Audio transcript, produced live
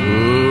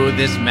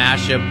this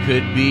mashup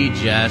could be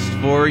just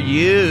for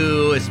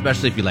you,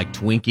 especially if you like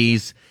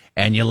Twinkies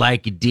and you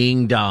like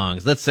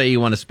ding-dongs. Let's say you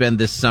want to spend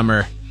this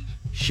summer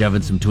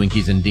shoving some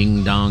Twinkies and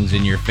ding-dongs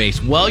in your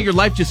face. Well, your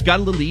life just got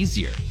a little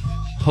easier.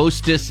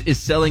 Hostess is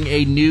selling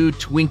a new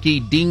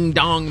Twinkie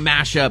ding-dong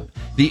mashup.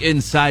 The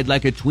inside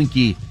like a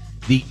Twinkie,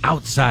 the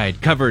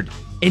outside covered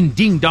in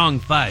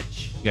ding-dong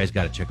fudge. You guys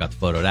got to check out the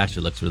photo. It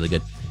actually looks really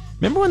good.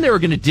 Remember when they were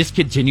going to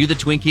discontinue the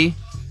Twinkie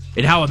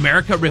and how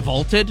America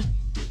revolted?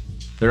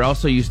 There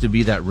also used to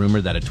be that rumor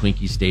that a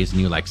Twinkie stays in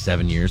you like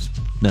 7 years.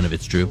 None of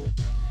it's true.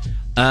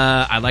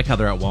 I like how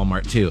they're at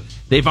Walmart, too.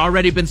 They've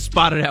already been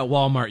spotted at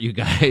Walmart, you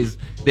guys.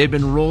 They've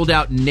been rolled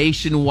out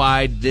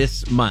nationwide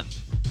this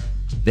month.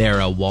 They're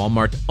a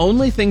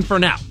Walmart-only thing for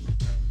now,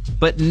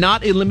 but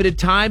not a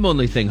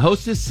limited-time-only thing.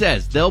 Hostess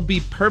says they'll be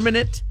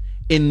permanent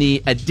in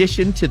the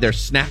addition to their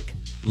snack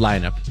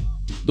lineup.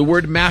 The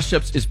word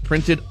mashups is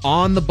printed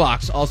on the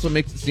box. Also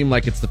makes it seem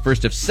like it's the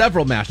first of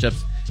several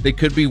mashups they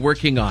could be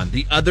working on.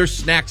 The other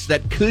snacks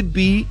that could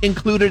be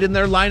included in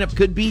their lineup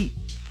could be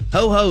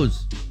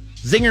Ho-Hos,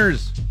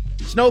 Zingers,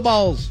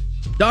 Snowballs,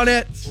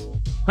 Donuts,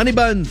 Honey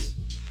Buns,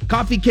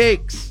 Coffee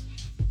Cakes,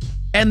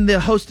 and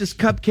the Hostess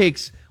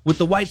Cupcakes with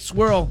the white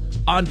swirl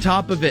on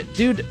top of it.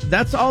 Dude,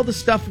 that's all the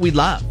stuff we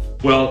love.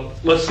 Well,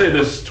 let's say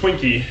this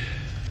Twinkie,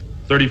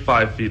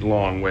 35 feet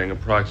long, weighing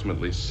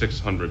approximately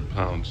 600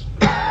 pounds.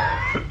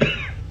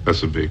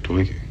 That's a big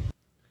Twinkie.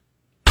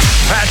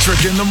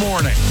 Patrick in the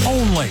morning,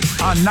 only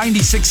on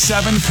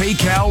 96.7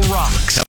 PayCal Rocks.